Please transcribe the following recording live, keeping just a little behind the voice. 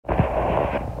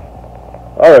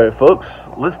Alright folks,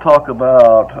 let's talk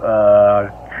about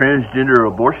transgender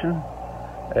abortion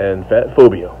and fat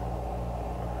phobia.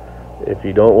 If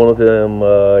you don't want them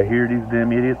hear these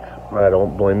damn idiots, I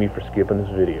don't blame you for skipping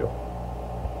this video.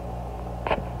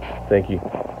 Thank you,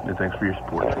 and thanks for your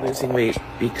support. You're losing weight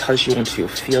because you want to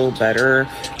feel better,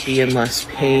 be in less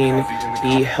pain,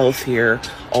 be healthier,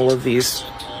 all of these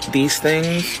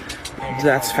things,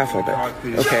 that's fatphobic,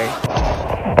 okay?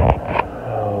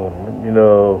 You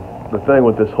know, the thing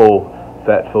with this whole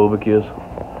fat phobic is,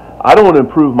 I don't want to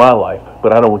improve my life,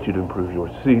 but I don't want you to improve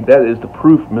yours. See, that is the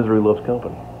proof misery loves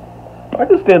company. I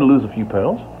can stand to lose a few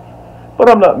pounds, but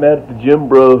I'm not mad at the gym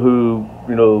bro who,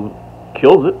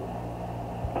 kills it.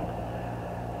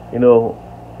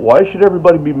 Why should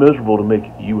everybody be miserable to make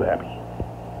you happy?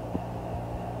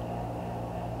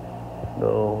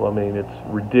 No, I mean, it's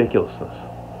ridiculousness.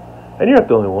 And you're not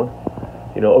the only one.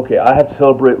 Okay, I have to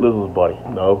celebrate Lizzle's body.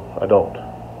 No, I don't.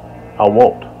 I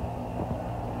won't.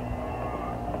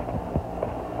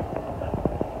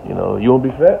 You want to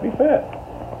be fat? Be fat.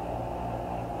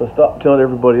 But stop telling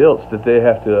everybody else that they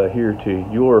have to adhere to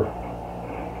your...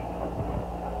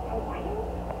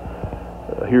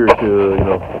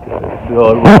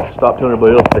 stop telling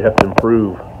everybody else they have to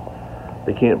improve.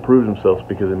 They can't improve themselves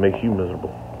because it makes you miserable.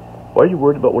 Why are you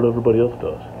worried about what everybody else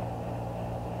does?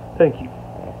 Thank you.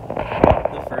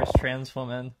 The first trans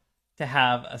woman to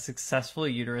have a successful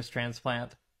uterus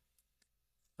transplant,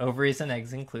 ovaries and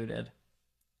eggs included,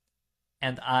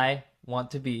 and I want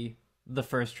to be the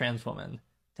first trans woman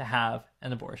to have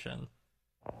an abortion.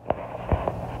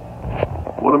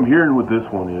 What I'm hearing with this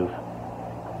one is,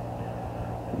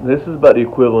 this is about the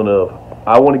equivalent of,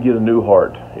 I want to get a new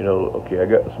heart. Okay,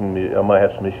 I might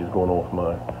have some issues going on with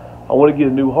mine. I want to get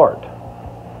a new heart.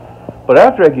 But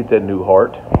after I get that new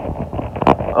heart,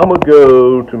 I'm going to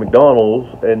go to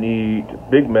McDonald's and eat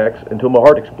Big Macs until my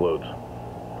heart explodes.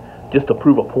 Just to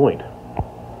prove a point.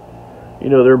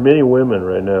 There are many women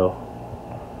right now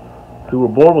who were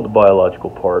born with the biological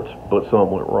parts, but some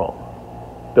went wrong,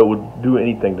 that would do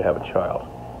anything to have a child.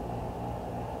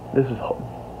 This is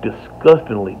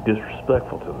disgustingly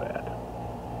disrespectful to that.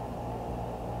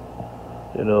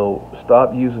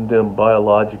 Stop using them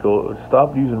biological,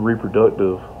 stop using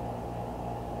reproductive,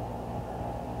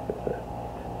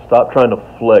 stop trying to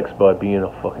flex by being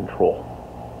a fucking troll.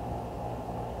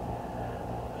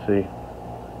 See,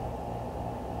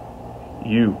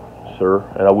 you, sir,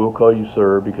 and I will call you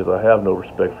sir because I have no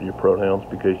respect for your pronouns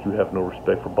because you have no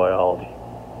respect for biology,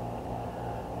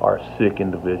 are a sick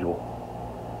individual.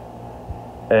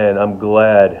 And I'm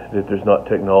glad that there's not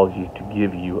technology to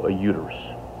give you a uterus.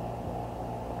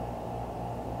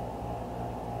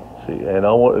 See, and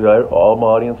I want all my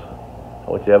audience, I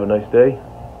want you to have a nice day.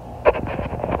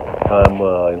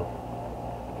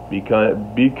 Be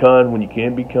kind when you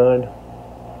can be kind,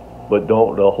 but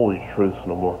don't hold your truths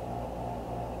no more.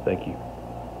 Thank you.